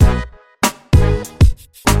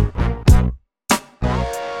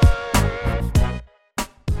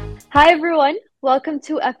Hi, everyone. Welcome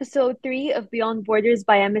to episode 3 of Beyond Borders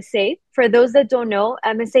by MSA. For those that don't know,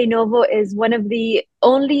 MSA Novo is one of the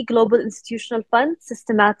only global institutional funds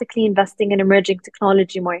systematically investing in emerging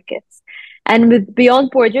technology markets. And with Beyond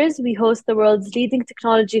Borders, we host the world's leading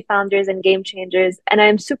technology founders and game changers. And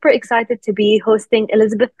I'm super excited to be hosting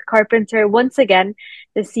Elizabeth Carpenter once again,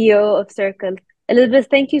 the CEO of Circle. Elizabeth,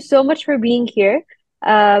 thank you so much for being here.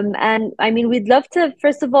 And I mean, we'd love to,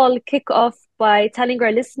 first of all, kick off by telling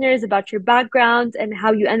our listeners about your background and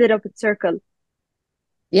how you ended up at Circle.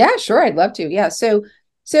 Yeah, sure. I'd love to. Yeah. So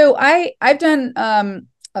I've done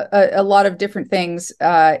a lot of different things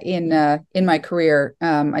in my career.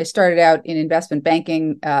 I started out in investment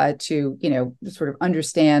banking to sort of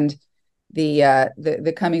understand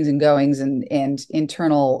the comings and goings and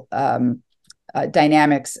internal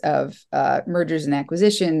dynamics of mergers and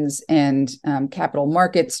acquisitions and capital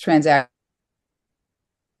markets transactions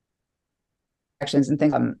and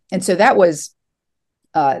things. And so that was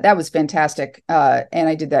fantastic. And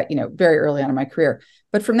I did that, very early on in my career.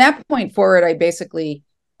 But from that point forward, I basically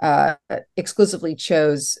exclusively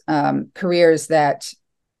chose careers that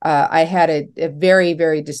I had a very,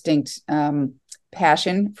 very distinct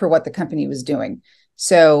passion for what the company was doing.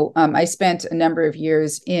 So I spent a number of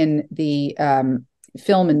years in the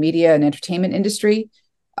film and media and entertainment industry,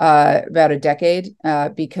 about a decade,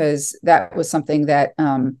 because that was something that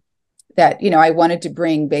I wanted to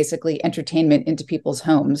bring basically entertainment into people's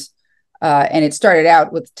homes. And it started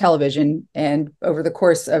out with television. And over the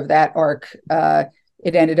course of that arc,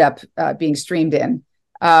 it ended up being streamed in.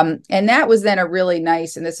 And that was then a really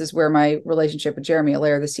nice, and this is where my relationship with Jeremy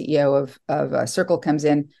Allaire, the CEO of Circle, comes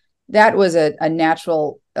in. That was a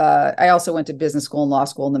natural, I also went to business school and law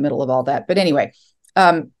school in the middle of all that. But anyway,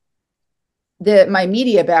 my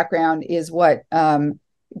media background is what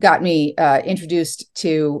got me introduced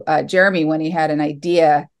to Jeremy when he had an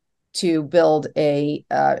idea to build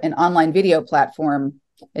an online video platform.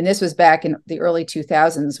 And this was back in the early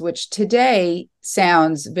 2000s, which today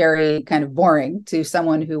sounds very kind of boring to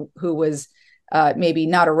someone who was maybe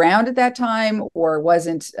not around at that time or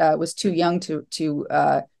was too young to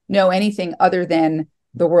know anything other than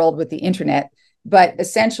the world with the internet. But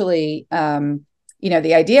essentially, the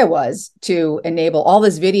idea was to enable all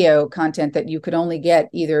this video content that you could only get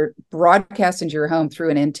either broadcast into your home through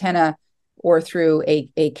an antenna or through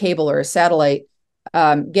a cable or a satellite,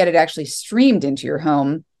 get it actually streamed into your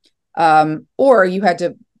home, or you had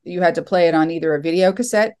to play it on either a video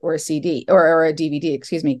cassette or a CD or a DVD,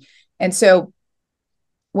 excuse me. And so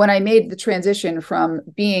when I made the transition from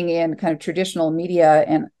being in kind of traditional media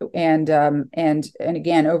and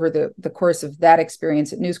again over the course of that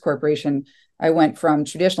experience at News Corporation, I went from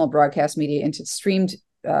traditional broadcast media into streamed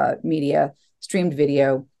media, streamed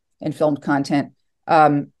video, and filmed content.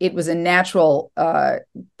 It was a natural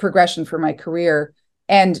progression for my career,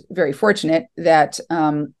 and very fortunate that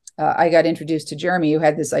I got introduced to Jeremy, who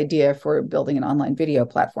had this idea for building an online video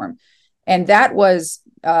platform. And that was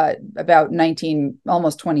about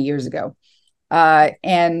almost 20 years ago.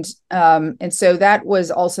 And so that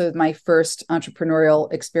was also my first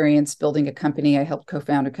entrepreneurial experience building a company. I helped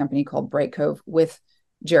co-found a company called Bright Cove with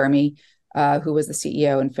Jeremy, who was the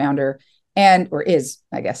CEO and founder, or is,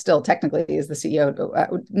 I guess, still technically is the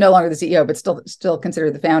CEO, no longer the CEO, but still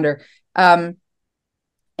considered the founder. And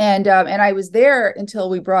I was there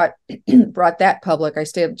until we brought that public. I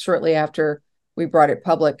stayed shortly after we brought it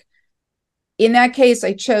public. In that case,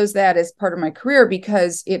 I chose that as part of my career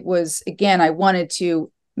because it was, again, I wanted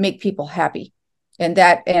to make people happy. And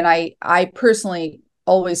I personally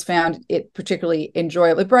always found it particularly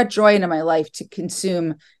enjoyable. It brought joy into my life to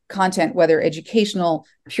consume content, whether educational,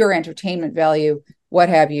 pure entertainment value, what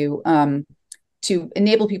have you, to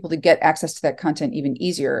enable people to get access to that content even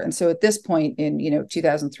easier. And so at this point in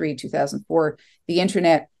 2003, 2004, the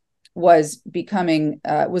internet was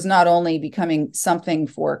not only becoming something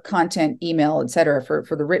for content, email, et cetera,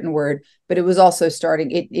 for the written word, but it was also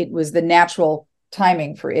it was the natural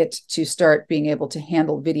timing for it to start being able to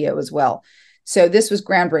handle video as well. So this was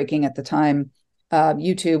groundbreaking at the time.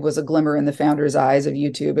 YouTube was a glimmer in the founder's eyes of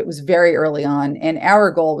YouTube. It was very early on. And our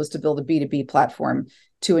goal was to build a B2B platform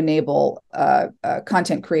to enable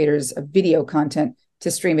content creators of video content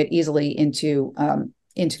to stream it easily into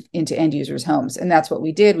end users' homes. And that's what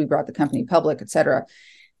we did. We brought the company public, et cetera.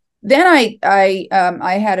 Then I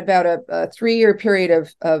had about a 3-year period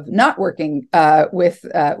of not working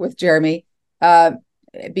with Jeremy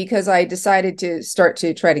because I decided to start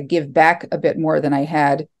to try to give back a bit more than I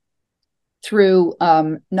had through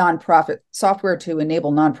nonprofit software to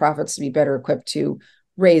enable nonprofits to be better equipped to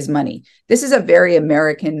raise money. This is a very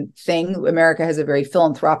American thing. America has a very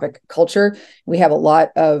philanthropic culture. We have a lot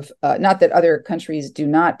of, not that other countries do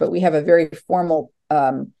not, but we have a very formal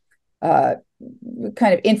uh,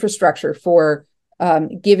 kind of infrastructure for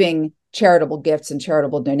giving charitable gifts and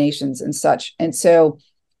charitable donations and such. And so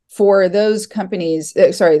for those companies,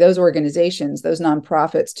 those organizations, those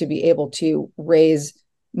nonprofits to be able to raise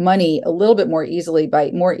money a little bit more easily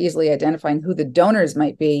by more easily identifying who the donors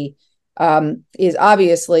might be, is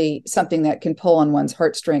obviously something that can pull on one's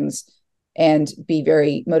heartstrings and be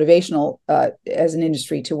very motivational as an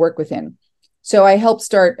industry to work within. So I helped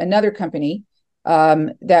start another company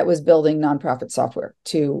that was building nonprofit software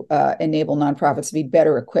to enable nonprofits to be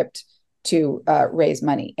better equipped to raise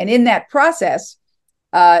money. And in that process,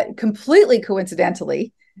 completely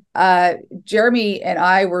coincidentally, Jeremy and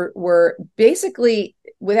I were basically,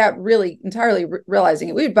 without really entirely realizing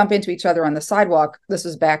it, we would bump into each other on the sidewalk. This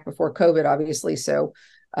was back before COVID, obviously, so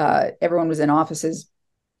everyone was in offices.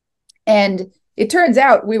 And it turns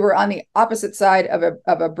out we were on the opposite side of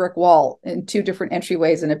a brick wall in two different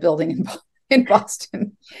entryways in a building in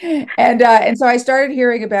Boston. And so I started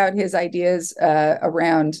hearing about his ideas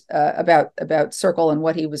around about Circle and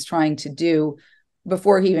what he was trying to do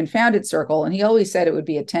before he even founded Circle. And he always said it would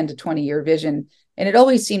be a 10 to 20 year vision. And it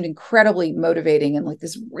always seemed incredibly motivating and like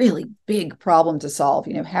this really big problem to solve.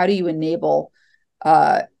 You know, how do you enable,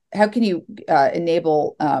 how can you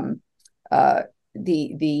enable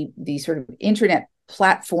the sort of internet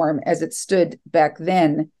platform as it stood back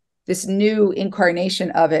then, this new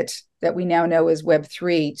incarnation of it that we now know as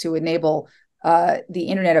Web3, to enable the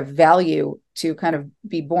internet of value to kind of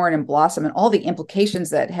be born and blossom, and all the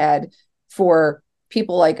implications that had for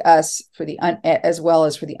people like us, for the as well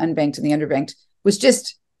as for the unbanked and the underbanked,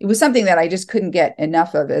 it was something that I just couldn't get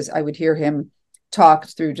enough of as I would hear him talk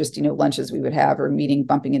through just, lunches we would have or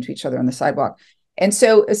bumping into each other on the sidewalk. And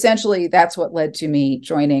so essentially that's what led to me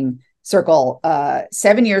joining Circle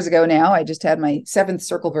 7 years ago now. I just had my 7th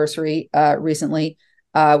Circleversary recently.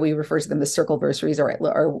 We refer to them as Circleversaries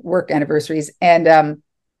or work anniversaries. And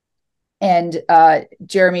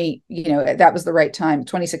Jeremy, that was the right time.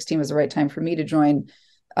 2016 was the right time for me to join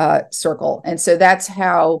Circle. And so that's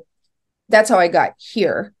how I got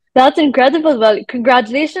here. That's incredible. Well,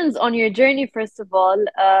 congratulations on your journey, first of all.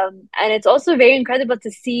 And it's also very incredible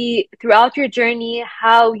to see throughout your journey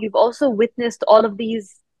how you've also witnessed all of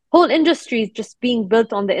these whole industries just being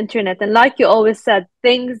built on the internet. And like you always said,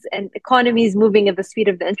 things and economies moving at the speed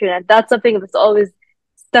of the internet. That's something that's always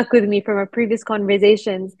stuck with me from our previous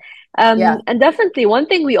conversations. Yeah. And definitely one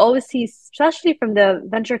thing we always see, especially from the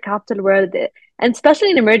venture capital world, and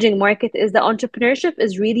especially in emerging market, is that entrepreneurship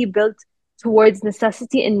is really built towards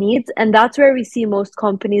necessity and needs. And that's where we see most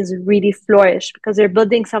companies really flourish, because they're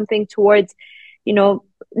building something towards,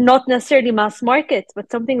 not necessarily mass market, but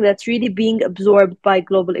something that's really being absorbed by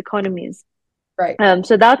global economies. Right.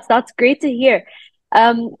 So that's great to hear.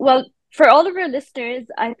 Well, for all of our listeners,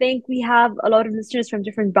 I think we have a lot of listeners from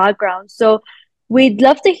different backgrounds. So we'd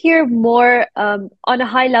love to hear more on a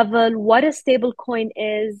high level what a stable coin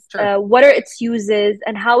is, Sure. what are its uses,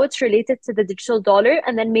 and how it's related to the digital dollar.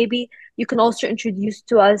 And then maybe you can also introduce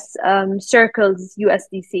to us Circle's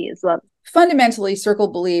USDC as well. Fundamentally, Circle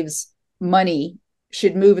believes money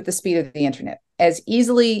should move at the speed of the internet as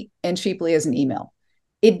easily and cheaply as an email.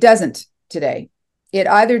 It doesn't today. It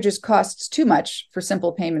either just costs too much for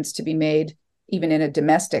simple payments to be made, even in a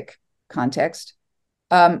domestic context.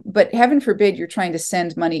 But heaven forbid you're trying to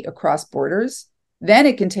send money across borders, then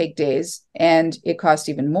it can take days and it costs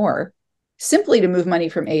even more simply to move money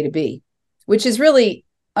from A to B, which is really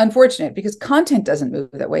unfortunate because content doesn't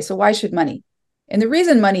move that way. So why should money? And the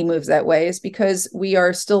reason money moves that way is because we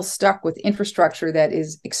are still stuck with infrastructure that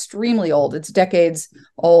is extremely old. It's decades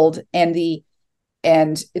old. And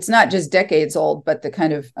it's not just decades old, but the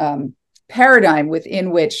kind of paradigm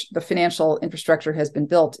within which the financial infrastructure has been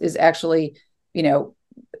built is actually,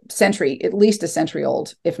 at least a century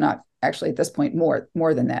old, if not actually at this point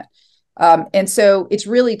more than that. And so it's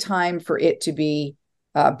really time for it to be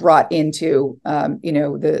brought into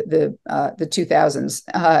the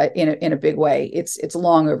 2000s in a big way. It's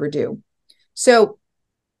long overdue. So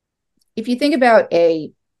if you think about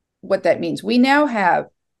what that means, we now have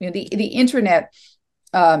the internet,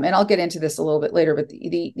 and I'll get into this a little bit later, but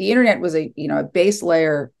the internet was a base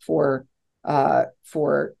layer for the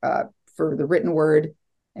written word,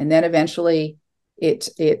 and then eventually its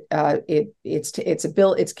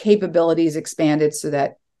capabilities expanded so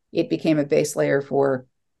that it became a base layer for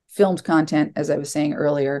filmed content, as I was saying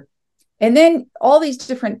earlier. And then all these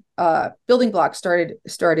different building blocks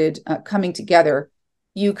started coming together.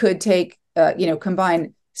 You could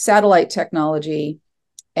combine satellite technology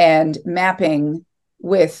and mapping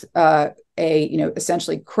with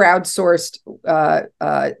essentially crowdsourced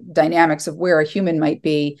dynamics of where a human might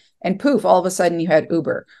be, and poof, all of a sudden you had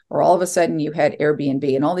Uber, or all of a sudden you had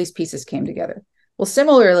Airbnb, and all these pieces came together. Well,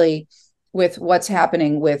 similarly, with what's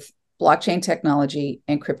happening with blockchain technology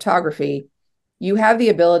and cryptography, you have the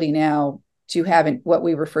ability now to have what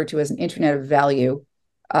we refer to as an internet of value.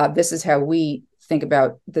 This is how we think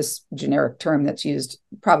about this generic term that's used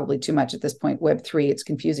probably too much at this point, Web3. It's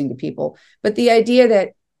confusing to people. But the idea that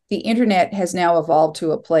the internet has now evolved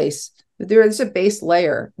to a place that there is a base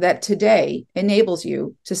layer that today enables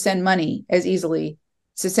you to send money as easily,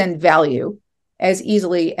 to send value as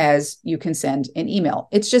easily as you can send an email.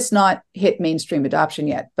 It's just not hit mainstream adoption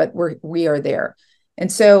yet, but we are there.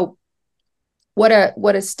 And so what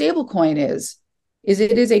a stable coin is it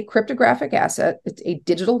is a cryptographic asset. It's a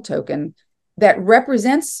digital token that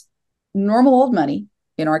represents normal old money.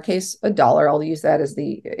 In our case, a dollar. I'll use that as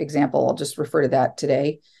the example. I'll just refer to that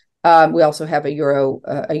today. We also have a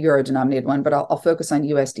euro denominated one, but I'll focus on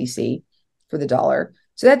USDC for the dollar.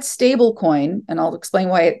 So that stable coin, and I'll explain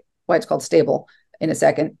why it's called stable in a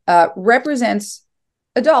second, represents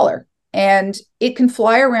a dollar, and it can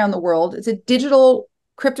fly around the world. It's a digital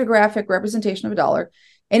cryptographic representation of a dollar,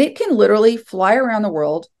 and it can literally fly around the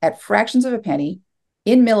world at fractions of a penny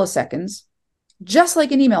in milliseconds, just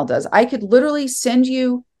like an email does. I could literally send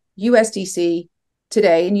you USDC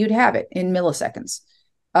today and you'd have it in milliseconds.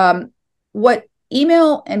 What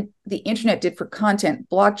email and the internet did for content,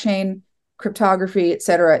 blockchain, cryptography, et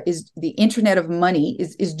cetera, is the internet of money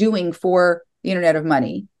is doing for the internet of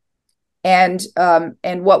money, and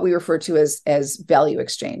what we refer to as value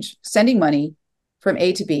exchange, sending money from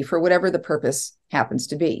A to B for whatever the purpose happens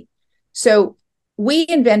to be. So we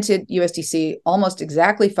invented USDC almost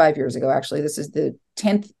exactly 5 years ago. Actually, this is the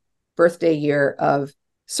 10th birthday year of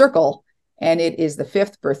Circle, and it is the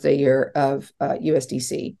 5th birthday year of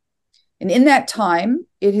USDC. And in that time,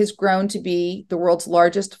 it has grown to be the world's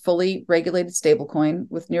largest fully regulated stablecoin,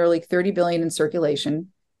 with nearly 30 billion in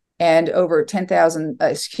circulation and over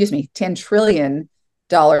 $10 trillion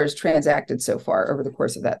transacted so far over the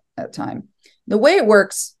course of that time. The way it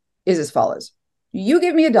works is as follows. You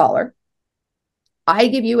give me a dollar. I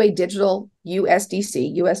give you a digital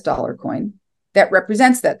USDC, US dollar coin, that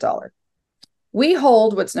represents that dollar. We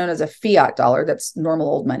hold what's known as a fiat dollar, that's normal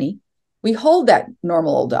old money. We hold that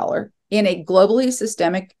normal old dollar in a globally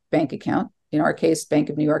systemic bank account, in our case, Bank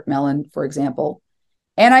of New York Mellon, for example,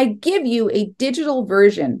 and I give you a digital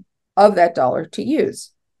version of that dollar to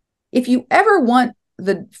use. If you ever want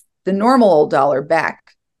the normal old dollar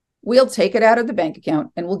back, we'll take it out of the bank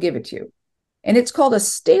account and we'll give it to you. And it's called a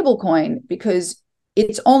stable coin because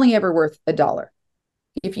it's only ever worth a dollar.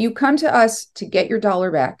 If you come to us to get your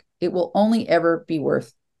dollar back, it will only ever be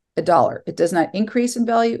worth a dollar. It does not increase in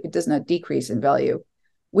value. It does not decrease in value.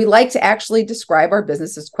 We like to actually describe our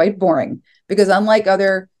business as quite boring because unlike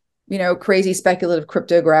other, crazy speculative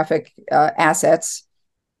cryptographic assets,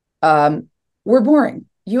 we're boring.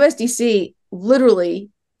 USDC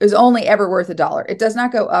literally is only ever worth a dollar. It does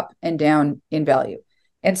not go up and down in value.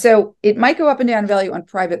 And so it might go up and down in value on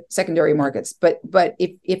private secondary markets. But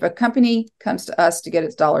if a company comes to us to get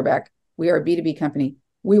its dollar back, we are a B2B company.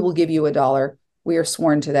 We will give you a dollar. We are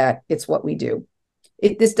sworn to that. It's what we do.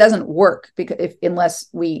 This doesn't work unless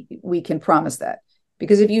we can promise that.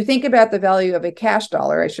 Because if you think about the value of a cash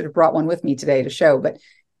dollar, I should have brought one with me today to show, but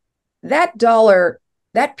that dollar,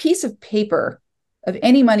 that piece of paper of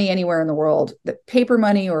any money anywhere in the world, the paper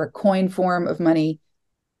money or a coin form of money,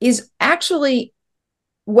 is actually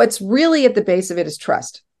what's really at the base of it is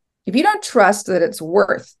trust. If you don't trust that it's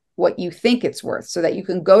worth what you think it's worth, so that you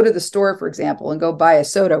can go to the store, for example, and go buy a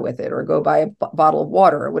soda with it or go buy a bottle of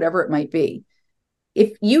water or whatever it might be,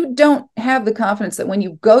 if you don't have the confidence that when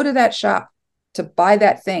you go to that shop to buy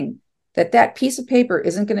that thing, that piece of paper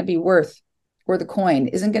isn't going to be worth, or the coin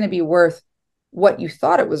isn't going to be worth what you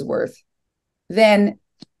thought it was worth, then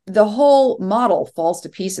the whole model falls to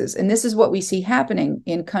pieces. And this is what we see happening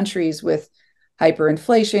in countries with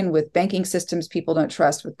hyperinflation, with banking systems people don't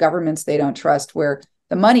trust, with governments they don't trust, where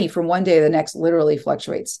the money from one day to the next literally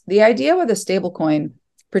fluctuates. The idea with a stable coin,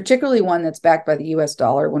 particularly one that's backed by the US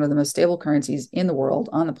dollar, one of the most stable currencies in the world,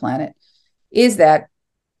 on the planet, is that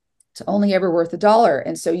it's only ever worth a dollar.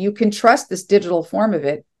 And so you can trust this digital form of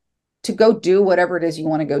it to go do whatever it is you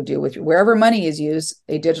want to go do with you. Wherever money is used,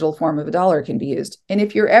 a digital form of a dollar can be used. And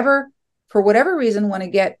if you're ever, for whatever reason, want to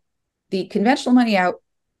get the conventional money out,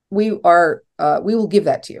 we will give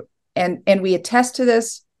that to you. And we attest to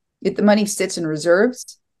this. If the money sits in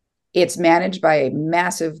reserves, it's managed by a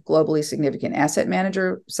massive, globally significant asset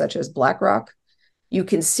manager, such as BlackRock. You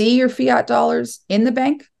can see your fiat dollars in the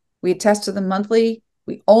bank. We attest to them monthly.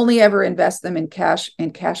 We only ever invest them in cash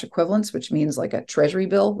and cash equivalents, which means like a treasury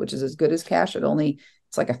bill, which is as good as cash.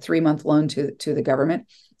 It's like a 3-month loan to the government.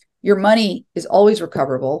 Your money is always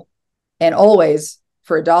recoverable and always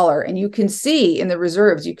for $1. And you can see in the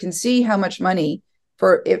reserves, you can see how much money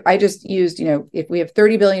for, if I just used, if we have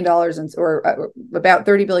 $30 billion or about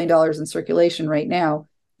 $30 billion in circulation right now,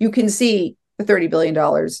 you can see the $30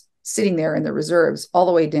 billion sitting there in the reserves all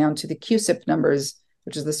the way down to the CUSIP numbers,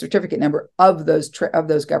 which is the certificate number of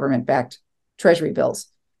those government-backed treasury bills.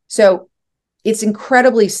 So it's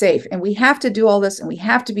incredibly safe. And we have to do all this, and we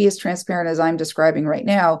have to be as transparent as I'm describing right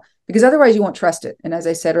now, because otherwise you won't trust it. And as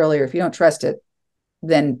I said earlier, if you don't trust it,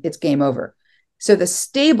 then it's game over. So the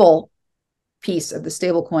stable piece of the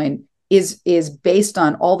stable coin is based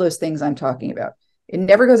on all those things I'm talking about. It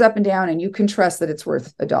never goes up and down, and you can trust that it's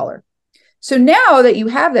worth $1. So now that you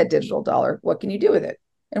have that digital dollar, what can you do with it?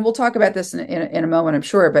 And we'll talk about this in a moment, I'm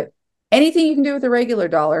sure, but anything you can do with a regular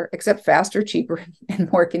dollar, except faster, cheaper,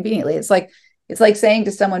 and more conveniently. It's like saying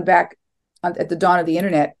to someone back at the dawn of the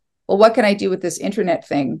internet, well, what can I do with this internet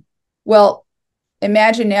thing? Well,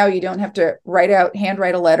 imagine now you don't have to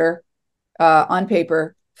handwrite a letter on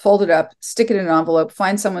paper, fold it up, stick it in an envelope,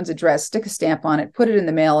 find someone's address, stick a stamp on it, put it in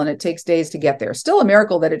the mail, and it takes days to get there. Still a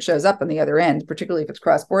miracle that it shows up on the other end, particularly if it's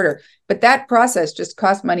cross-border. But that process just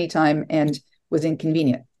cost money, time, and was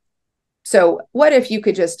inconvenient. So what if you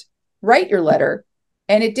could just write your letter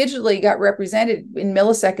and it digitally got represented in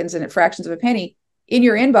milliseconds and at fractions of a penny in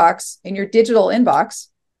your inbox, in your digital inbox,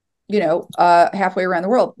 halfway around the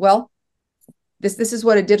world? Well, this is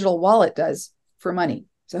what a digital wallet does for money.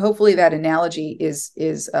 So hopefully that analogy is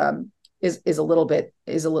a little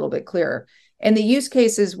bit clearer. And the use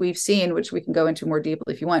cases we've seen, which we can go into more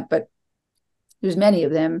deeply if you want, but there's many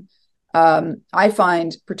of them. I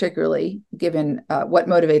find, particularly given what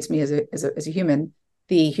motivates me as a human,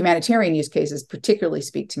 the humanitarian use cases particularly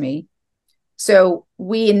speak to me. So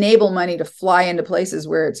we enable money to fly into places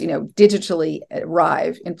where it's digitally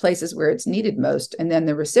arrive, in places where it's needed most, and then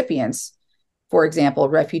the recipients, for example,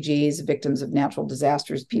 refugees, victims of natural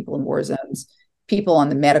disasters, people in war zones, people on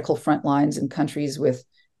the medical front lines in countries with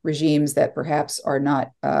regimes that perhaps are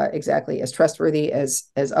not exactly as trustworthy as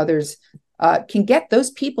others, can get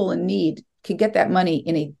those people in need, can get that money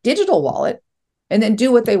in a digital wallet and then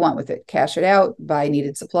do what they want with it, cash it out, buy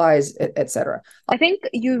needed supplies, et cetera. I think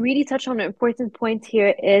you really touch on an important point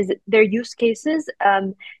here is their use cases.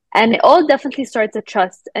 And it all definitely starts at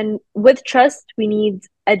trust. And with trust, we need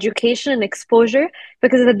education and exposure,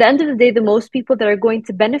 because at the end of the day, the most people that are going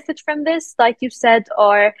to benefit from this, like you said,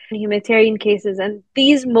 are humanitarian cases. And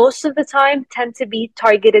these most of the time tend to be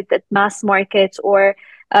targeted at mass markets or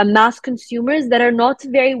mass consumers that are not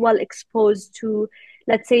very well exposed to,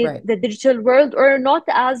 let's say, Right. the digital world, or not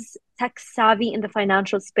as tech savvy in the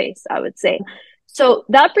financial space, I would say. So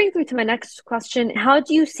that brings me to my next question. How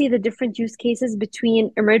do you see the different use cases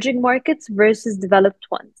between emerging markets versus developed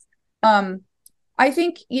ones? I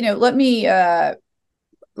think, let me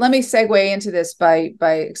segue into this by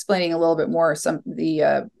explaining a little bit more some of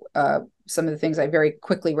the things I very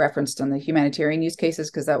quickly referenced on the humanitarian use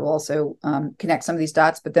cases, because that will also connect some of these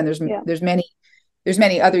dots. But then there's many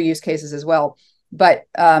other use cases as well. But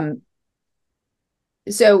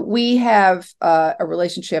so we have a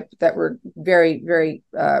relationship that we're very, very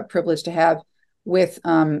privileged to have with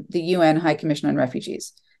the UN High Commission on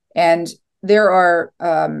Refugees. And there's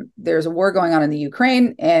a war going on in the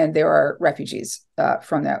Ukraine, and there are refugees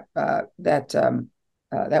from that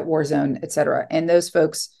war zone, et cetera. And those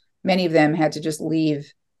folks, many of them had to just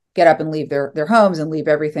get up and leave their homes and leave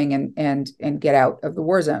everything and get out of the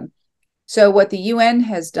war zone. So what the UN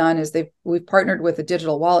has done is we've partnered with a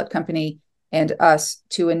digital wallet company and us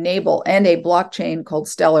to enable, and a blockchain called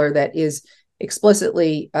Stellar that is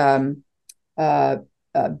explicitly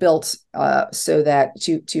built so that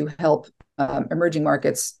to help emerging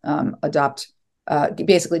markets adopt,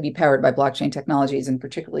 basically be powered by blockchain technologies, and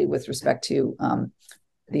particularly with respect to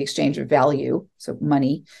the exchange of value, so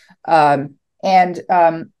money, and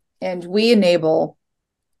we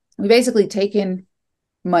basically take in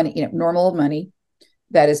money, normal money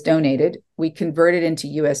that is donated. We convert it into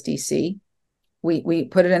USDC. We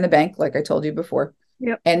put it in the bank, like I told you before.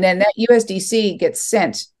 Yep. And then that USDC gets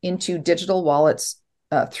sent into digital wallets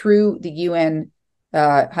through the UN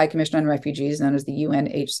High Commission on Refugees, known as the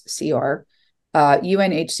UNHCR.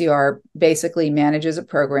 UNHCR basically manages a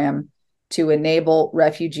program to enable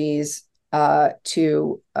refugees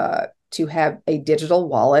to have a digital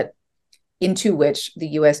wallet into which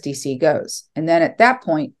the USDC goes. And then at that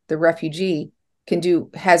point, the refugee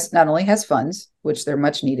not only has funds, which they're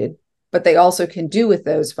much needed, but they also can do with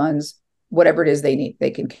those funds whatever it is they need.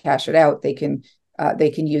 They can cash it out. They can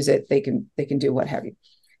use it. They can do what have you.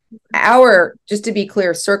 Just to be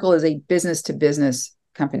clear, Circle is a business to business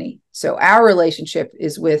company. So our relationship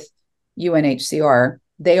is with UNHCR.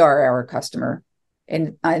 They are our customer,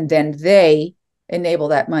 and then they enable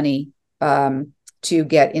that money to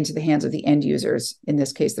get into the hands of the end users. In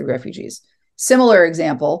this case, the refugees. Similar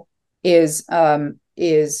example is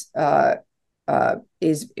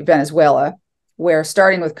Venezuela, where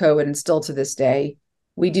starting with COVID and still to this day,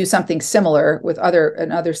 we do something similar with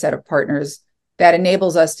another set of partners that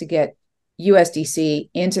enables us to get USDC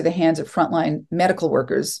into the hands of frontline medical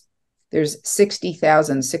workers. There's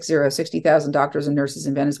 60,000 doctors and nurses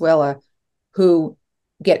in Venezuela who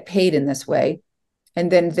get paid in this way.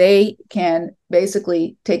 And then they can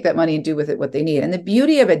basically take that money and do with it what they need. And the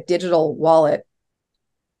beauty of a digital wallet,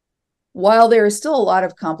 while there's still a lot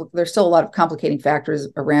of complicating factors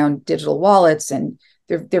around digital wallets, and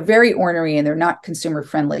they're very ornery and they're not consumer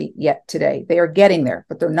friendly yet today. They are getting there,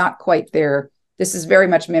 but they're not quite there. This is very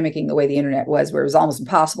much mimicking the way the internet was, where it was almost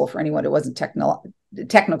impossible for anyone who wasn't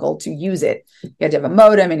technical to use it. You had to have a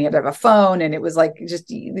modem and you had to have a phone, and it was like just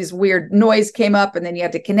this weird noise came up and then you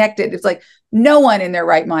had to connect it. It's like no one in their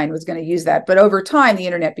right mind was going to use that. But over time, the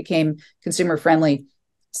internet became consumer friendly.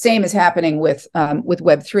 Same is happening with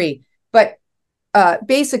Web3. But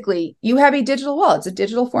basically, you have a digital wallet. It's a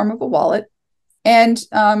digital form of a wallet. And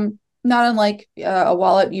not unlike a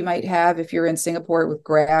wallet you might have if you're in Singapore with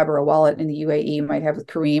Grab, or a wallet in the UAE you might have with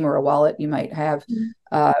Careem, or a wallet you might have,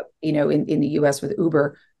 in the US with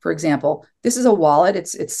Uber, for example. This is a wallet.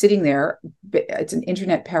 It's sitting there. It's an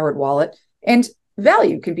internet-powered wallet, and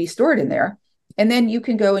value can be stored in there. And then you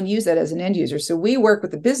can go and use that as an end user. So we work with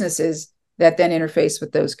the businesses that then interface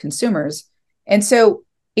with those consumers. And so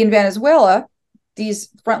in Venezuela, these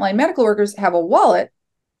frontline medical workers have a wallet,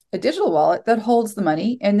 a digital wallet that holds the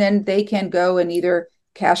money, and then they can go and either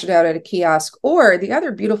cash it out at a kiosk, or the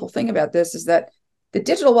other beautiful thing about this is that the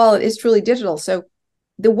digital wallet is truly digital. So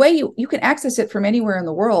the way you can access it from anywhere in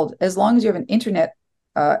the world, as long as you have an internet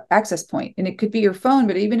access point, and it could be your phone,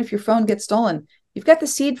 but even if your phone gets stolen, you've got the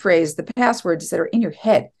seed phrase, the passwords that are in your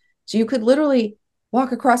head. So you could literally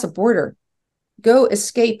walk across a border, go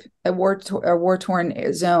escape a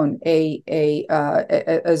war-torn zone, an area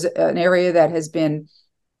that has been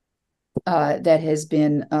an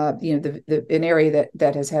area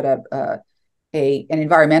that has had an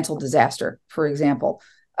environmental disaster, for example,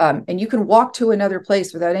 and you can walk to another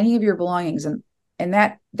place without any of your belongings, and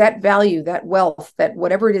that value, that wealth, that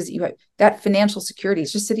whatever it is you have, that financial security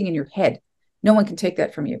is just sitting in your head. No one can take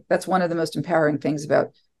that from you. That's one of the most empowering things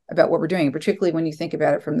about what we're doing, particularly when you think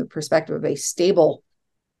about it from the perspective of a stable,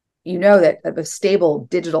 that of a stable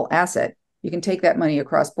digital asset. You can take that money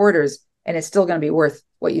across borders, and it's still going to be worth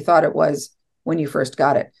what you thought it was when you first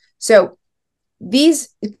got it. So these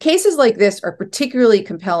cases like this are particularly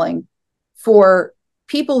compelling for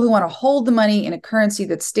people who want to hold the money in a currency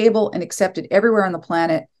that's stable and accepted everywhere on the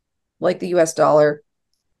planet, like the US dollar.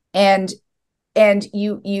 And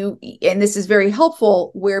this is very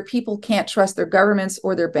helpful where people can't trust their governments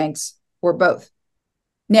or their banks or both.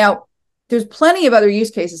 Now, there's plenty of other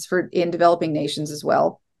use cases in developing nations as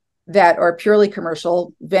well that are purely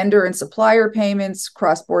commercial: vendor and supplier payments,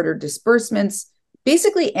 cross-border disbursements.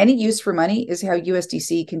 Basically, any use for money is how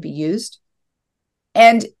USDC can be used.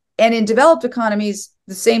 And in developed economies,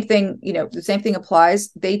 the same thing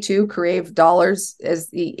applies. They too crave dollars as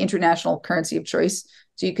the international currency of choice.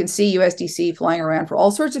 So you can see USDC flying around for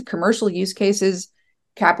all sorts of commercial use cases,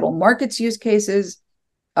 capital markets use cases,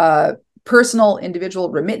 personal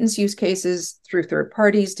individual remittance use cases through third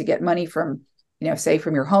parties to get money from, say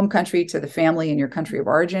from your home country to the family in your country of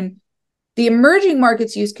origin. The emerging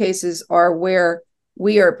markets use cases are where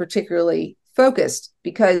we are particularly focused,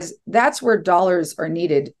 because that's where dollars are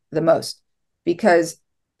needed the most, because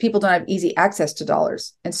people don't have easy access to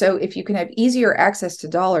dollars. And so if you can have easier access to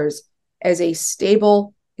dollars as a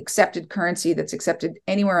stable, accepted currency that's accepted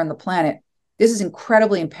anywhere on the planet, this is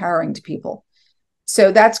incredibly empowering to people.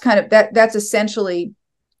 So that's that's essentially,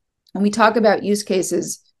 when we talk about use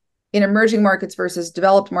cases in emerging markets versus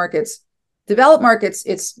developed markets,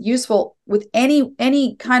 it's useful with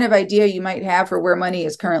any kind of idea you might have for where money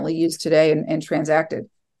is currently used today and transacted.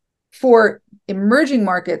 For emerging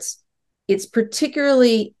markets, it's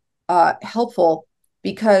particularly helpful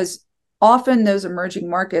because often those emerging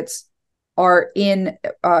markets are in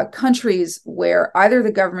countries where either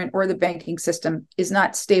the government or the banking system is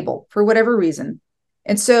not stable for whatever reason.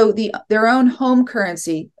 And so their own home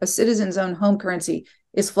currency, a citizen's own home currency,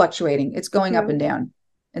 is fluctuating. It's going up and down.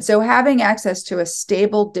 And so having access to a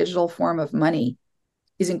stable digital form of money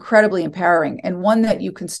is incredibly empowering, and one that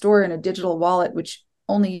you can store in a digital wallet, which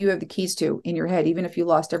only you have the keys to in your head, even if you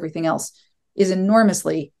lost everything else, is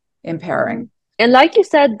enormously Mhm. empowering. And like you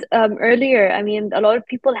said earlier, I mean, a lot of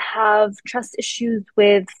people have trust issues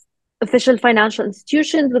with official financial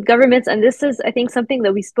institutions, with governments, and this is, I think, something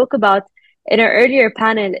that we spoke about in our earlier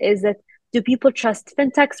panel is that do people trust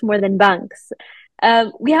fintechs more than banks?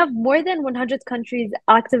 We have more than 100 countries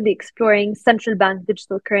actively exploring central bank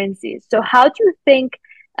digital currencies. So, how do you think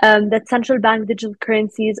that central bank digital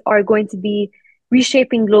currencies are going to be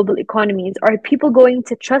reshaping global economies? Are people going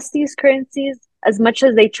to trust these currencies as much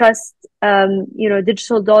as they trust,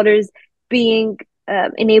 digital dollars being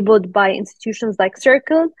enabled by institutions like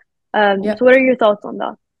Circle? Yeah, So, what are your thoughts on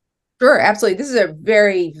that? sure, absolutely. This is a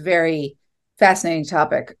very, very fascinating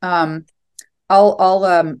topic. I'll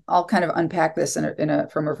kind of unpack this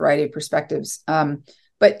from a variety of perspectives.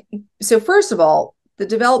 But so first of all, the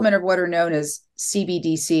development of what are known as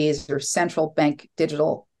CBDCs, or central bank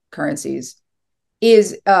digital currencies,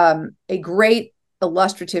 is a great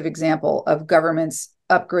illustrative example of governments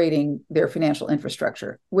upgrading their financial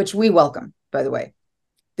infrastructure, which we welcome, by the way.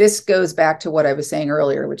 This goes back to what I was saying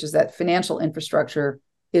earlier, which is that financial infrastructure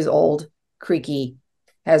is old, creaky,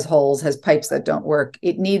 has holes, has pipes that don't work.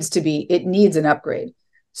 It needs an upgrade.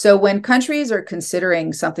 So when countries are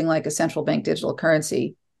considering something like a central bank digital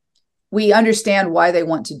currency, we understand why they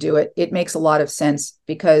want to do it. It makes a lot of sense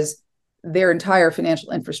because their entire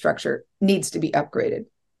financial infrastructure needs to be upgraded.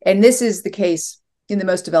 And this is the case in the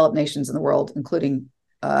most developed nations in the world, including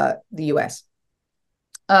the US.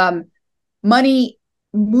 Money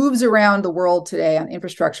moves around the world today on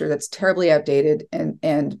infrastructure that's terribly outdated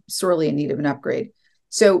and sorely in need of an upgrade.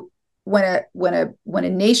 So when a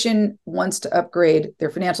nation wants to upgrade their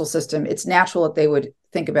financial system, it's natural that they would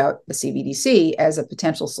think about the CBDC as a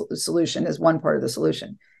potential solution, as one part of the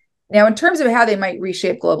solution. Now, in terms of how they might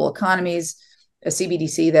reshape global economies, a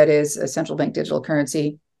CBDC, that is a central bank digital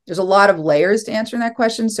currency, there's a lot of layers to answering that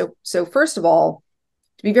question. So first of all,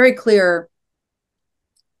 to be very clear,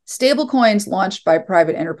 stablecoins launched by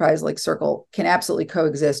private enterprise like Circle can absolutely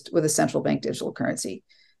coexist with a central bank digital currency.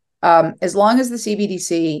 As long as the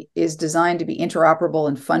CBDC is designed to be interoperable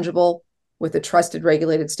and fungible with a trusted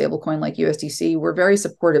regulated stablecoin like USDC, we're very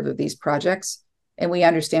supportive of these projects, and we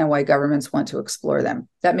understand why governments want to explore them.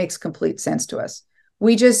 That makes complete sense to us.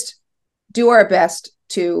 We just do our best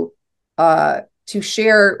to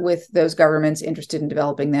share with those governments interested in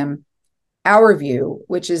developing them our view,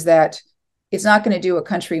 which is that it's not going to do a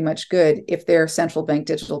country much good if their central bank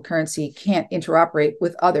digital currency can't interoperate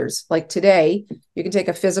with others. Like today, you can take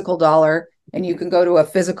a physical dollar and you can go to a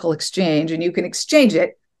physical exchange and you can exchange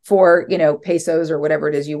it for, pesos or whatever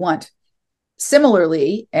it is you want.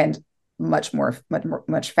 Similarly, and much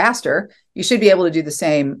faster, you should be able to do the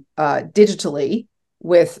same digitally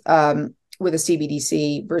with a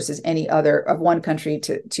CBDC versus any other of one country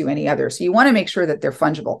to any other. So you want to make sure that they're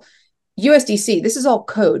fungible. USDC, this is all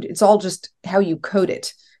code. It's all just how you code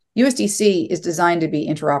it. USDC is designed to be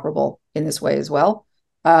interoperable in this way as well.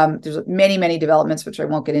 There's many, many developments, which I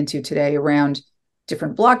won't get into today, around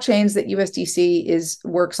different blockchains that USDC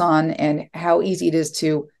works on and how easy it is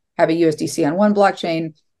to have a USDC on one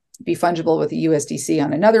blockchain, be fungible with a USDC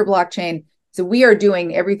on another blockchain. So we are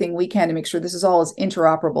doing everything we can to make sure this is all as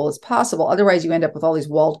interoperable as possible. Otherwise, you end up with all these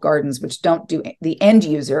walled gardens, which don't do the end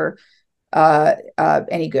user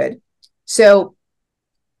any good. So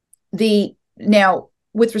now,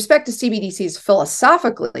 with respect to CBDCs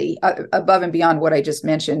philosophically, above and beyond what I just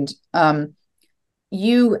mentioned,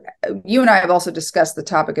 you and I have also discussed the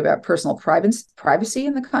topic about personal privacy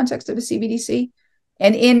in the context of a CBDC.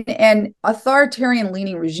 And in an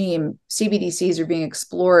authoritarian-leaning regime, CBDCs are being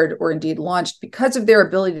explored or indeed launched because of their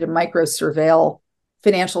ability to micro-surveil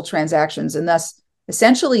financial transactions and thus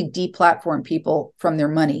essentially deplatform people from their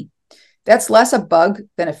money. That's less a bug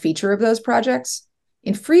than a feature of those projects.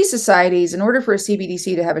 In free societies, in order for a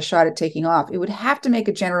CBDC to have a shot at taking off, it would have to make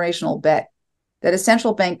a generational bet that a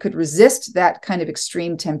central bank could resist that kind of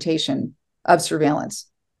extreme temptation of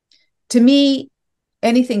surveillance. To me,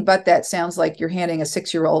 anything but that sounds like you're handing a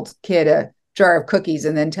 6-year-old kid a jar of cookies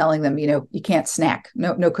and then telling them, you can't snack.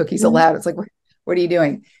 No cookies allowed. It's like, what are you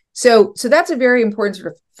doing? So that's a very important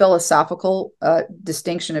sort of philosophical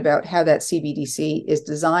distinction about how that CBDC is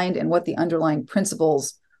designed and what the underlying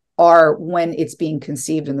principles are when it's being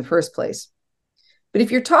conceived in the first place. But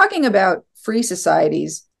if you're talking about free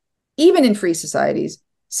societies, even in free societies,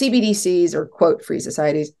 CBDCs, or quote free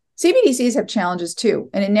societies, CBDCs have challenges too.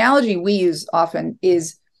 An analogy we use often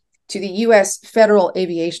is to the US Federal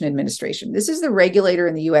Aviation Administration. This is the regulator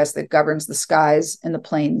in the US that governs the skies and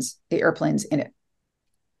the airplanes in it.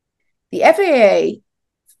 The FAA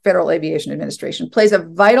Federal Aviation Administration, plays a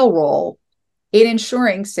vital role in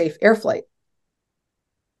ensuring safe air flight.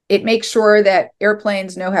 It makes sure that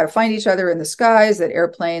airplanes know how to find each other in the skies, that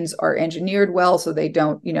airplanes are engineered well so they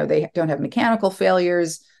don't have mechanical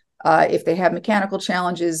failures. If they have mechanical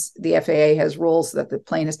challenges, the FAA has rules that the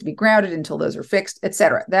plane has to be grounded until those are fixed, et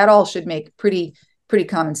cetera. That all should make pretty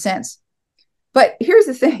common sense. But here's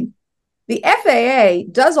the thing. The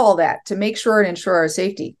FAA does all that to make sure and ensure our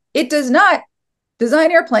safety. It does not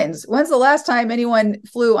design airplanes. When's the last time anyone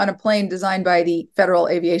flew on a plane designed by the Federal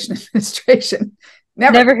Aviation Administration?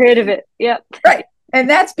 Never heard of it. Yep. Right. And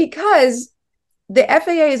that's because the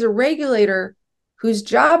FAA is a regulator whose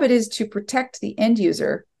job it is to protect the end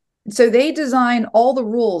user. So they design all the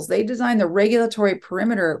rules, they design the regulatory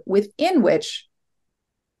perimeter within which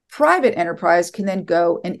private enterprise can then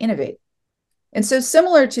go and innovate. And so,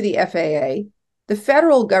 similar to the FAA, the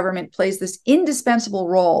federal government plays this indispensable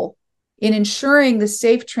role in ensuring the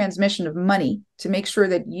safe transmission of money to make sure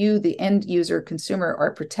that you, the end user consumer,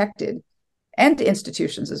 are protected, and to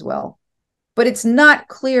institutions as well. But it's not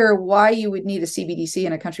clear why you would need a CBDC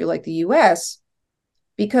in a country like the US,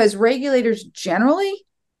 because regulators generally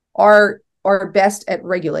are best at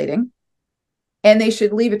regulating, and they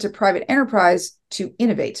should leave it to private enterprise to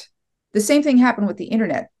innovate. The same thing happened with the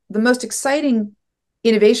internet. The most exciting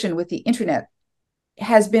innovation with the internet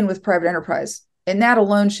has been with private enterprise, and that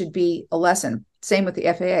alone should be a lesson. Same with the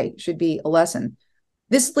FAA, should be a lesson.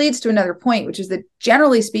 This leads to another point, which is that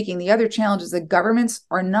generally speaking, the other challenge is that governments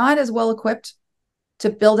are not as well equipped to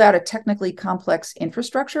build out a technically complex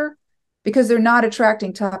infrastructure because they're not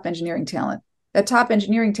attracting top engineering talent. That top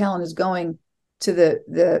engineering talent is going to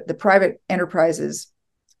the private enterprises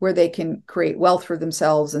where they can create wealth for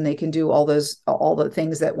themselves, and they can do all the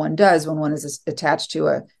things that one does when one is attached to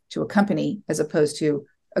a company, as opposed to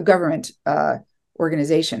a government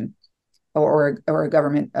organization or a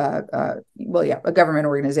government a government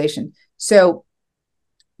organization. So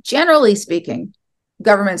generally speaking,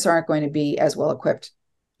 governments aren't going to be as well equipped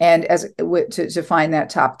and to find that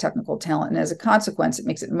top technical talent. And as a consequence, it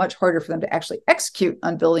makes it much harder for them to actually execute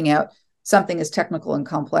on building out something as technical and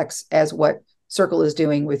complex as what Circle is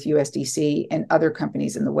doing with USDC and other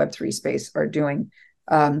companies in the Web3 space are doing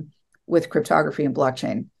with cryptography and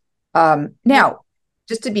blockchain. Now,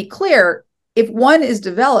 just to be clear, if one is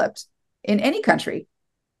developed in any country,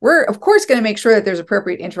 we're of course going to make sure that there's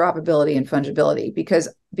appropriate interoperability and fungibility,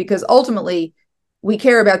 because ultimately we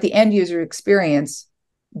care about the end user experience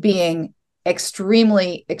being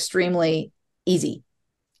extremely, extremely easy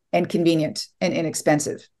and convenient and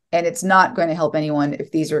inexpensive. And it's not going to help anyone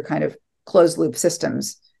if these are kind of closed loop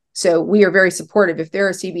systems. So we are very supportive. If there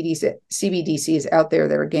are CBDCs out there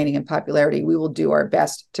that are gaining in popularity, we will do our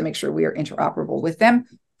best to make sure we are interoperable with them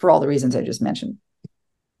for all the reasons I just mentioned.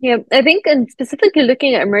 Yeah, I think, and specifically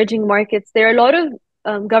looking at emerging markets, there are a lot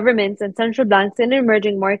of governments and central banks in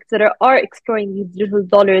emerging markets that are exploring these digital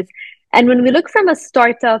dollars. And when we look from a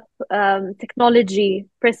startup technology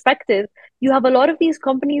perspective, you have a lot of these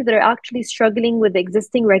companies that are actually struggling with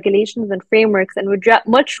existing regulations and frameworks, and would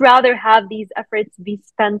much rather have these efforts be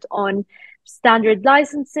spent on standard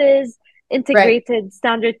licenses, integrated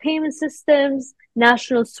standard payment systems,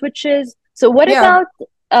 national switches. So what about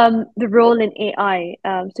the role in AI?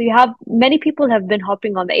 So you have many people have been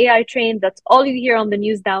hopping on the AI train. That's all you hear on the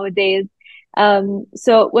news nowadays.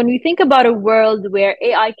 So when we think about a world where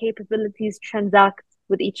AI capabilities transact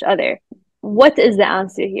with each other, what is the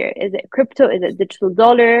answer here? Is it crypto? Is it digital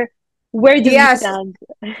dollar? Where do we stand?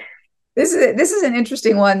 This is an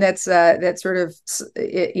interesting one that's sort of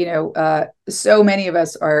so many of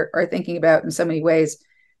us are thinking about in so many ways.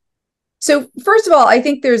 So first of all, I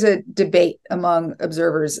think there's a debate among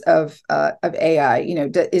observers of AI.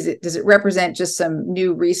 Does it represent just some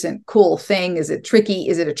new recent cool thing? Is it tricky?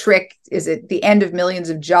 Is it a trick? Is it the end of millions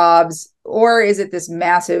of jobs? Or is it this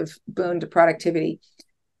massive boon to productivity?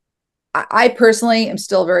 I personally am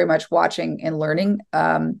still very much watching and learning.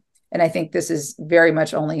 And I think this is very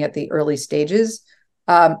much only at the early stages.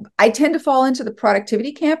 I tend to fall into the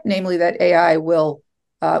productivity camp, namely that AI will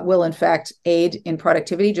in fact aid in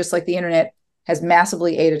productivity, just like the internet has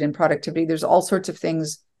massively aided in productivity. There's all sorts of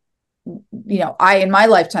things, I in my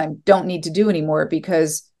lifetime don't need to do anymore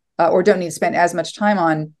or don't need to spend as much time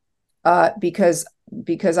on because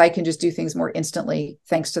I can just do things more instantly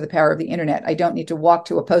thanks to the power of the internet. I don't need to walk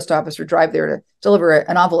to a post office or drive there to deliver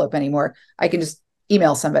an envelope anymore. I can just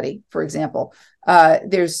email somebody, for example.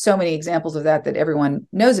 There's so many examples of that everyone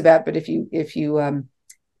knows about, but if you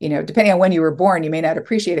depending on when you were born, you may not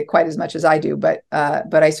appreciate it quite as much as I do, but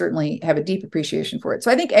I certainly have a deep appreciation for it. So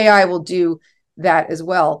I think AI will do that as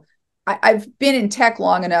well. I've been in tech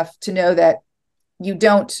long enough to know that you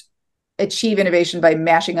don't achieve innovation by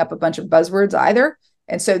mashing up a bunch of buzzwords either.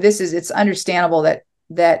 And so it's understandable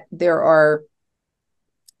that there are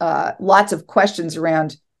lots of questions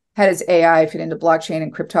around how does AI fit into blockchain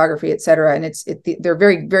and cryptography, et cetera. And they're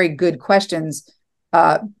very, very good questions.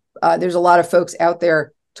 There's a lot of folks out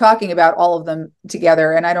there talking about all of them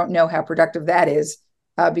together, and I don't know how productive that is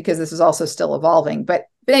because this is also still evolving. But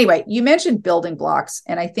anyway, you mentioned building blocks,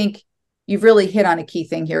 and I think you've really hit on a key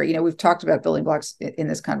thing here. We've talked about building blocks in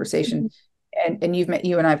this conversation, and you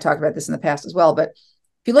and I have talked about this in the past as well. But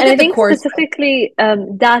if you look And I at the think course, specifically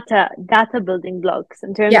data building blocks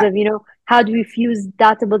in terms yeah, of, how do we fuse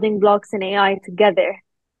data building blocks and AI together?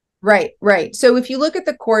 right. So if you look at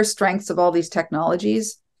the core strengths of all these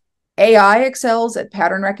technologies, AI excels at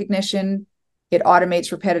pattern recognition. It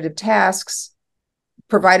automates repetitive tasks,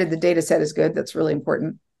 provided the data set is good. That's really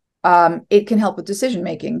important. It can help with decision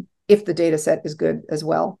making if the data set is good as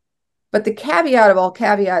well. But the caveat of all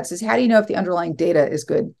caveats is, how do you know if the underlying data is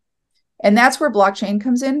good? And that's where blockchain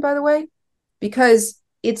comes in, by the way, because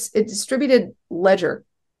it's a distributed ledger.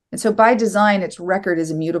 And so by design, its record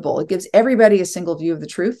is immutable. It gives everybody a single view of the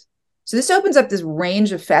truth. So this opens up this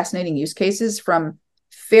range of fascinating use cases, from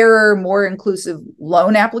fairer, more inclusive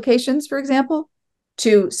loan applications, for example,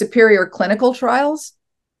 to superior clinical trials,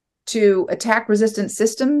 to attack-resistant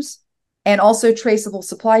systems, and also traceable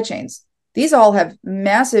supply chains. These all have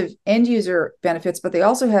massive end-user benefits, but they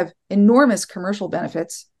also have enormous commercial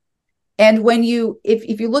benefits. And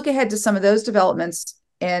if you look ahead to some of those developments,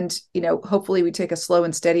 and hopefully we take a slow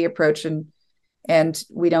and steady approach, and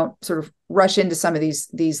we don't sort of rush into some of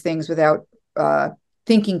these things without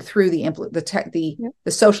thinking through the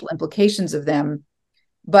social implications of them.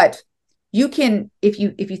 But you can, if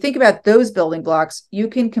you think about those building blocks, you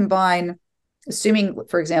can combine, assuming,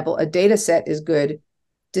 for example, a data set is good,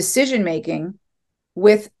 decision making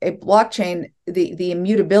with a blockchain, the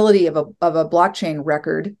immutability of a blockchain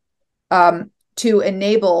record, to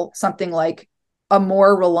enable something like a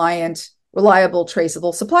more reliable,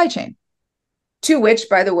 traceable supply chain. To which,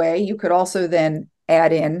 by the way, you could also then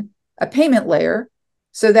add in a payment layer,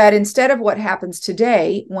 so that instead of what happens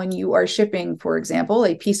today when you are shipping, for example,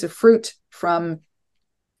 a piece of fruit from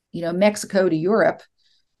Mexico to Europe,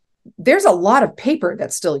 there's a lot of paper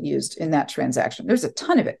that's still used in that transaction. There's a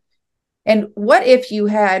ton of it. And what if you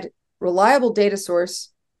had reliable data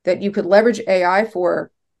source that you could leverage AI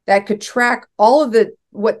for, that could track all of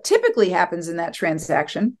what typically happens in that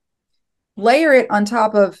transaction, layer it on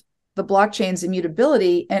top of the blockchain's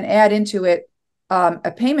immutability, and add into it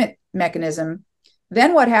a payment mechanism?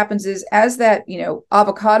 Then what happens is, as that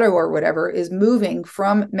avocado or whatever is moving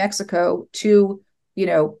from Mexico to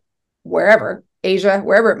wherever, Asia,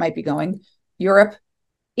 wherever it might be going, Europe,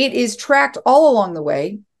 it is tracked all along the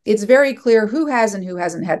way. It's very clear who has and who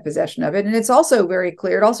hasn't had possession of it, and it's also very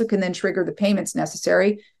clear. It also can then trigger the payments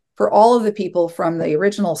necessary for all of the people from the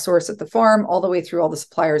original source at the farm all the way through all the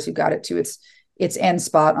suppliers who got it to its end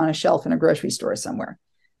spot on a shelf in a grocery store somewhere.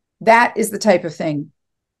 That is the type of thing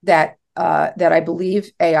that I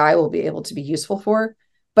believe AI will be able to be useful for.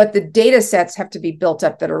 But the data sets have to be built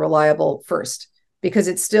up that are reliable first, because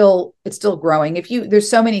it's still growing. There's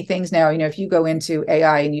so many things now. If you go into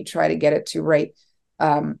AI and you try to get it to write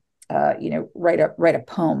a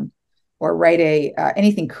poem or write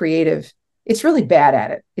anything creative, it's really bad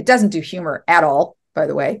at it. It doesn't do humor at all, by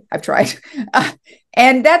the way. I've tried.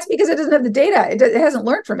 And that's because it doesn't have the data. It hasn't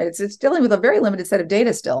learned from it. It's dealing with a very limited set of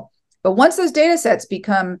data still. But once those data sets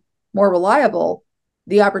become more reliable,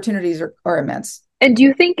 the opportunities are immense. And do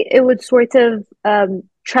you think it would sort of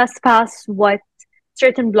trespass what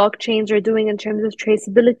certain blockchains are doing in terms of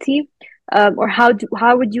traceability? Or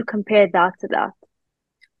how would you compare that to that?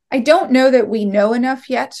 I don't know that we know enough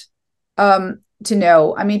yet to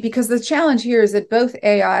know. I mean, because the challenge here is that both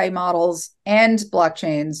AI models and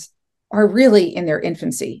blockchains are really in their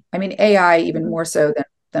infancy. I mean, AI even more so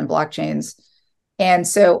than blockchains. And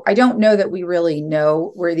so I don't know that we really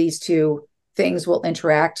know where these two things will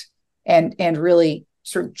interact and really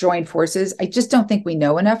sort of join forces. I just don't think we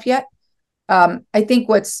know enough yet. I think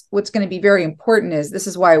what's going to be very important is, this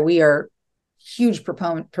is why we are huge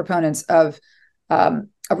proponents of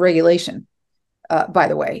regulation, by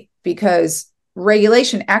the way, because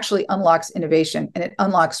regulation actually unlocks innovation, and it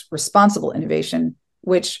unlocks responsible innovation,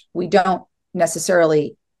 which we don't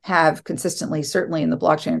necessarily have consistently, certainly in the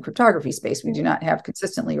blockchain and cryptography space. We do not have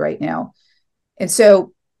consistently right now. And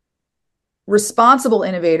so responsible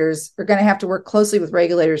innovators are going to have to work closely with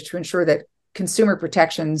regulators to ensure that consumer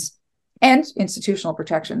protections and institutional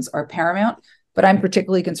protections are paramount. But I'm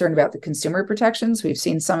particularly concerned about the consumer protections. We've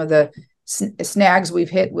seen some of the snags we've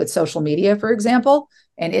hit with social media, for example,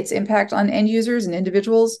 and its impact on end users and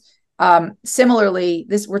individuals. Similarly,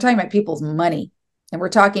 we're talking about people's money, and we're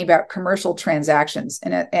talking about commercial transactions,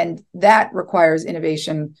 and that requires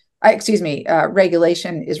innovation.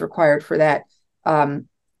 Regulation is required for that,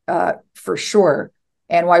 for sure.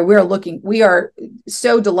 And why we are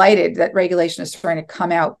so delighted that regulation is trying to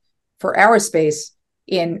come out for our space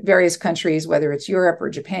in various countries, whether it's Europe or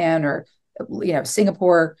Japan or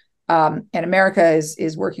Singapore, and America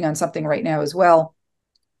is working on something right now as well.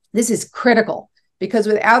 This is critical because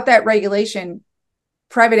without that regulation,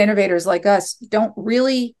 private innovators like us don't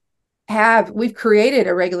really we've created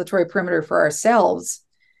a regulatory perimeter for ourselves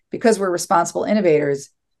because we're responsible innovators.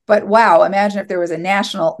 But wow, imagine if there was a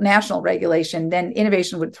national regulation, then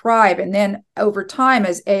innovation would thrive. And then over time,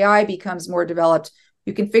 as AI becomes more developed,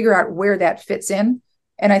 you can figure out where that fits in.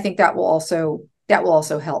 And I think that will also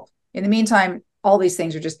help. In the meantime, all these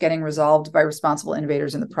things are just getting resolved by responsible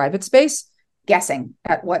innovators in the private space, guessing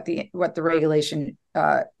at what the regulation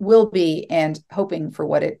will be and hoping for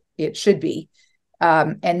what it should be.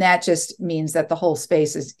 And that just means that the whole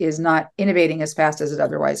space is not innovating as fast as it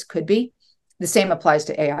otherwise could be. The same applies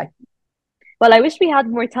to AI. Well, I wish we had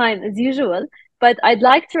more time as usual, but I'd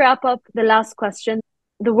like to wrap up the last question.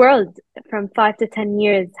 The world from 5 to 10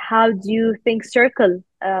 years, how do you think Circle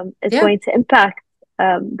is going to impact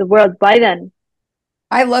the world by then?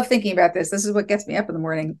 I love thinking about this. This is what gets me up in the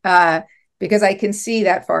morning because I can see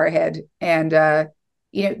that far ahead. And,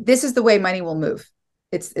 this is the way money will move.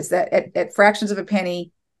 It's that at fractions of a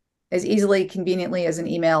penny, as easily, conveniently as an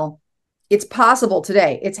email. It's possible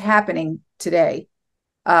today. It's happening today.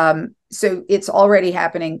 So it's already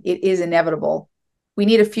happening. It is inevitable. We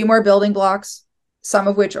need a few more building blocks, some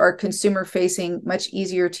of which are consumer facing, much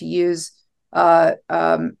easier to use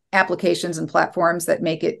applications and platforms that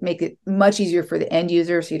make it much easier for the end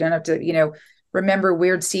user. So you don't have to, remember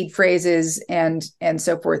weird seed phrases and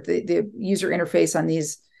so forth. The user interface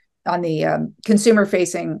on the consumer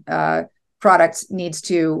facing products needs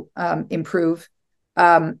to improve.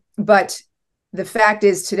 But the fact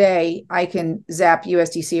is today I can zap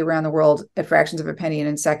USDC around the world at fractions of a penny and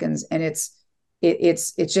in seconds. And it's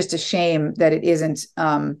just a shame that it isn't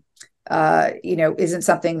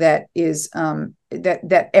something that is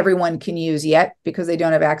that everyone can use yet, because they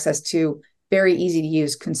don't have access to very easy to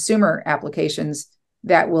use consumer applications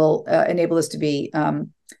that will enable this to be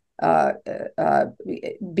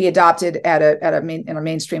adopted at a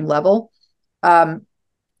mainstream level. But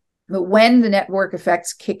when the network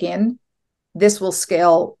effects kick in, this will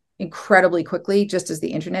scale incredibly quickly, just as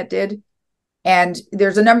the internet did. And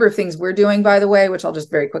there's a number of things we're doing, by the way, which I'll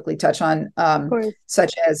just very quickly touch on,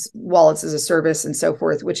 such as wallets as a service and so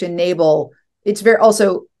forth, which enable. It's very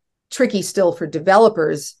also tricky still for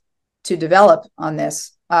developers to develop on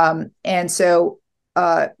this, and so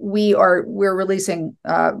we're releasing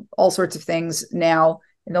all sorts of things now,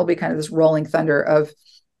 and there'll be kind of this rolling thunder of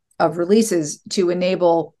releases to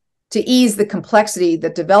ease the complexity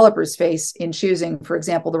that developers face in choosing, for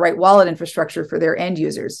example, the right wallet infrastructure for their end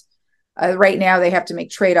users. Right now, they have to make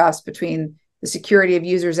trade-offs between the security of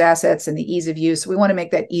users' assets and the ease of use. So we want to make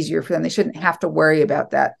that easier for them. They shouldn't have to worry about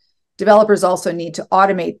that. Developers also need to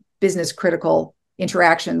automate business-critical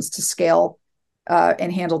interactions to scale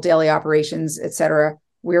and handle daily operations, et cetera.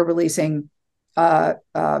 We're releasing a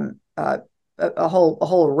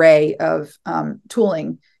whole array of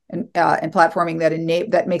tooling and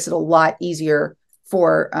platforming that makes it a lot easier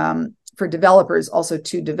for developers also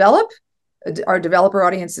to develop. Our developer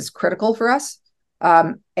audience is critical for us,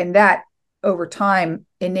 and that over time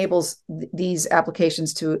enables these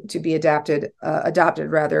applications to be adopted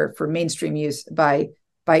rather for mainstream use by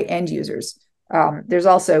end users. There's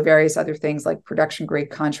also various other things like production grade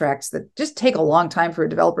contracts that just take a long time for a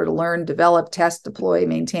developer to learn, develop, test, deploy,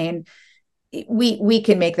 maintain. We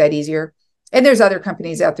can make that easier. And there's other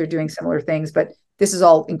companies out there doing similar things, but this is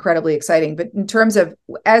all incredibly exciting. But in terms of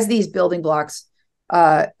as these building blocks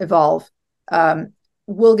evolve,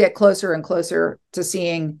 we'll get closer and closer to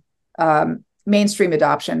seeing mainstream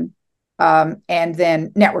adoption and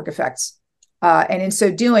then network effects. And in so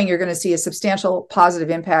doing, you're going to see a substantial positive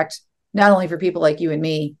impact, not only for people like you and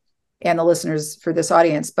me and the listeners for this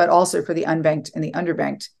audience, but also for the unbanked and the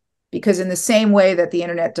underbanked. Because in the same way that the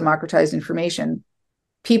internet democratized information,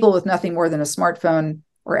 people with nothing more than a smartphone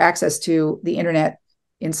or access to the internet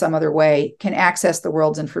in some other way can access the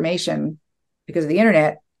world's information because of the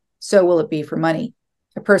internet. So will it be for money.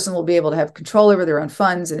 A person will be able to have control over their own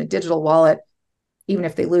funds in a digital wallet, even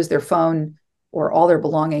if they lose their phone or all their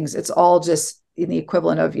belongings. It's all just in the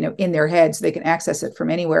equivalent of, in their head, so they can access it from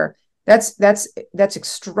anywhere. That's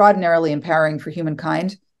extraordinarily empowering for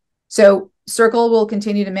humankind. So Circle will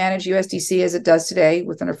continue to manage USDC as it does today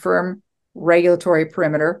within a firm regulatory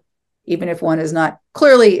perimeter. Even if one is not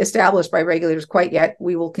clearly established by regulators quite yet,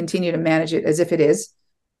 we will continue to manage it as if it is.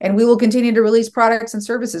 And we will continue to release products and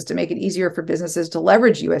services to make it easier for businesses to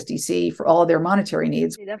leverage USDC for all of their monetary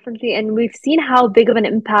needs. Definitely. And we've seen how big of an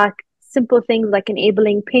impact simple things like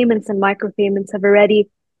enabling payments and micropayments have already,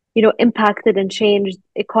 impacted and changed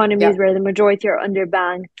economies Yep. where the majority are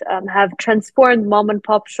underbanked, have transformed mom and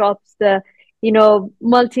pop shops, the,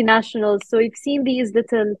 multinationals. So we've seen these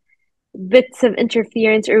little bits of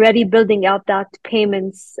interference already building out that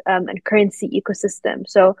payments and currency ecosystem.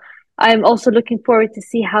 So I'm also looking forward to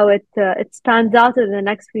see how it spans out in the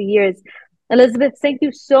next few years. Elizabeth, thank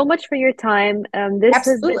you so much for your time. This has been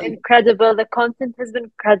Absolutely. incredible. The content has been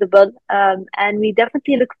incredible. And we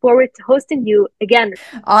definitely look forward to hosting you again.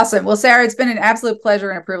 Awesome. Well, Sarah, it's been an absolute pleasure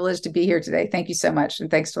and a privilege to be here today. Thank you so much.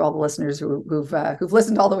 And thanks to all the listeners who've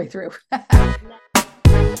listened all the way through.